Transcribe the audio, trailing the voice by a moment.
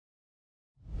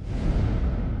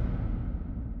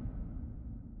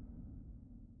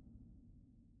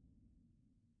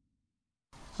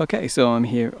Okay, so I'm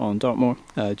here on Dartmoor,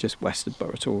 just west of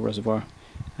Burrator Reservoir,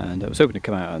 and I was hoping to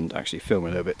come out and actually film a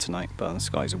little bit tonight, but the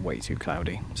skies are way too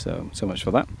cloudy, so much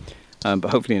for that. But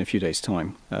hopefully in a few days'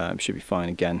 time, should be fine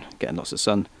again, getting lots of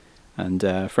sun, and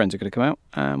friends are going to come out,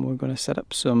 and we're going to set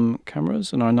up some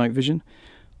cameras and our night vision,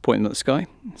 point them at the sky,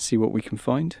 see what we can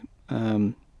find.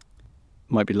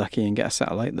 Might be lucky and get a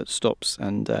satellite that stops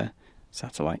and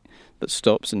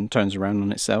turns around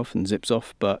on itself and zips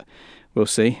off, but we'll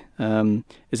see.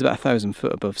 It's about 1,000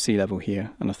 foot above sea level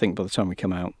here, and I think by the time we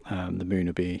come out, the moon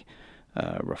will be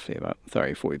roughly about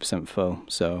 30–40% full,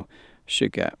 so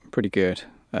should get pretty good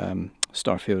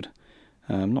star field.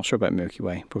 I'm not sure about Milky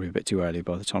Way, probably a bit too early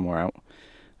by the time we're out.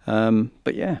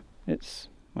 But yeah,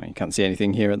 well, you can't see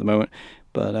anything here at the moment,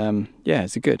 but yeah,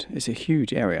 it's a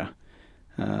huge area.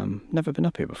 Never been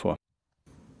up here before.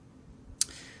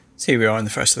 So here we are in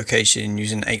the first location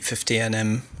using 850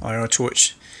 nm IR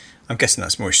torch. I'm guessing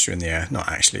that's moisture in the air, not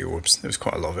actually orbs. There was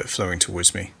quite a lot of it flowing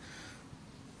towards me.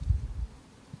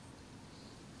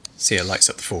 See, it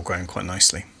lights up the foreground quite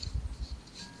nicely.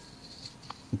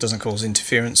 It doesn't cause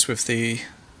interference with the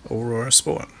Aurora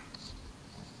Sport.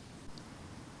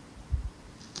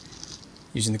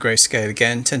 Using the grayscale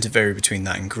again, tend to vary between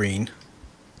that and green.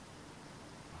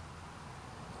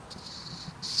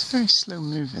 It's very slow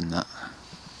moving, that.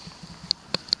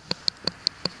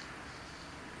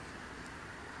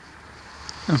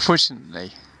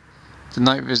 Unfortunately, the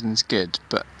night vision's good,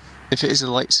 but if it is a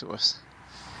light source,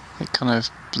 it kind of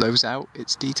blows out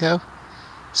its detail,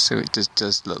 so it just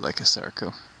does look like a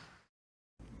circle.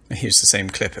 Here's the same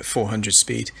clip at 400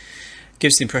 speed.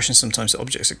 Gives the impression sometimes that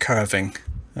objects are curving,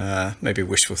 maybe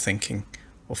wishful thinking.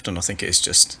 Often I think it is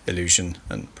just illusion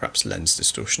and perhaps lens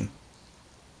distortion.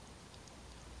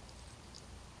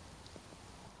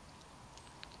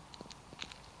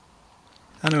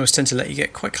 Animals tend to let you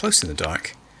get quite close in the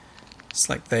dark. It's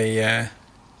like they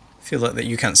feel like that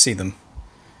you can't see them.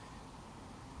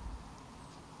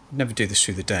 I'd never do this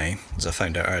through the day, as I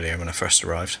found out earlier when I first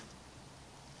arrived.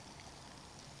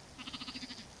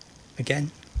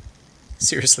 Again?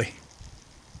 Seriously?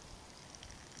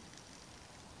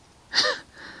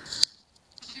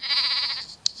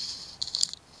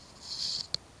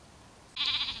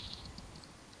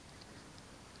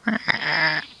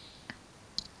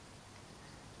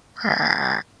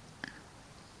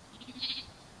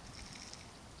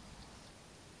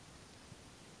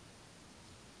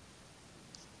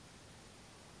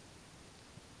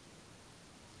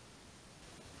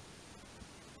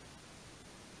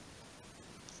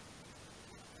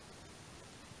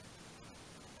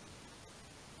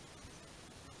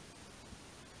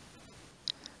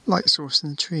 Light source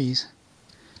in the trees.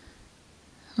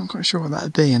 I'm not quite sure what that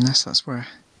would be unless that's where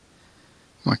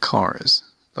my car is,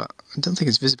 but I don't think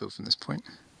it's visible from this point.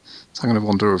 So I'm going to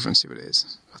wander over and see what it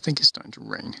is. I think it's starting to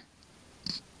rain.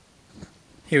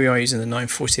 Here we are using the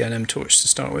 940 nm torch to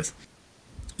start with.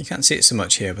 You can't see it so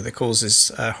much here, but it causes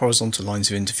horizontal lines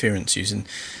of interference using,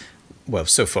 well,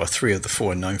 so far 3 of the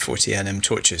 4 940 nm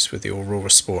torches with the Aurora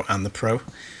Sport and the Pro.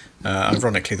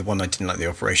 Ironically, the one I didn't like the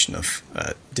operation of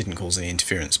didn't cause any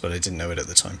interference, but I didn't know it at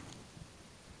the time.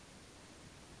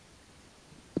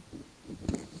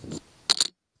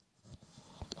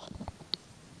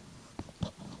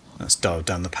 That's dialed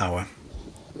down the power.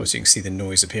 Also, you can see the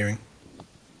noise appearing.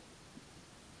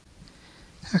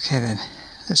 Okay then,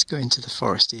 let's go into the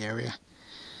foresty area.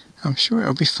 I'm sure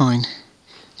it'll be fine,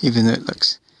 even though it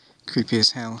looks creepy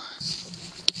as hell.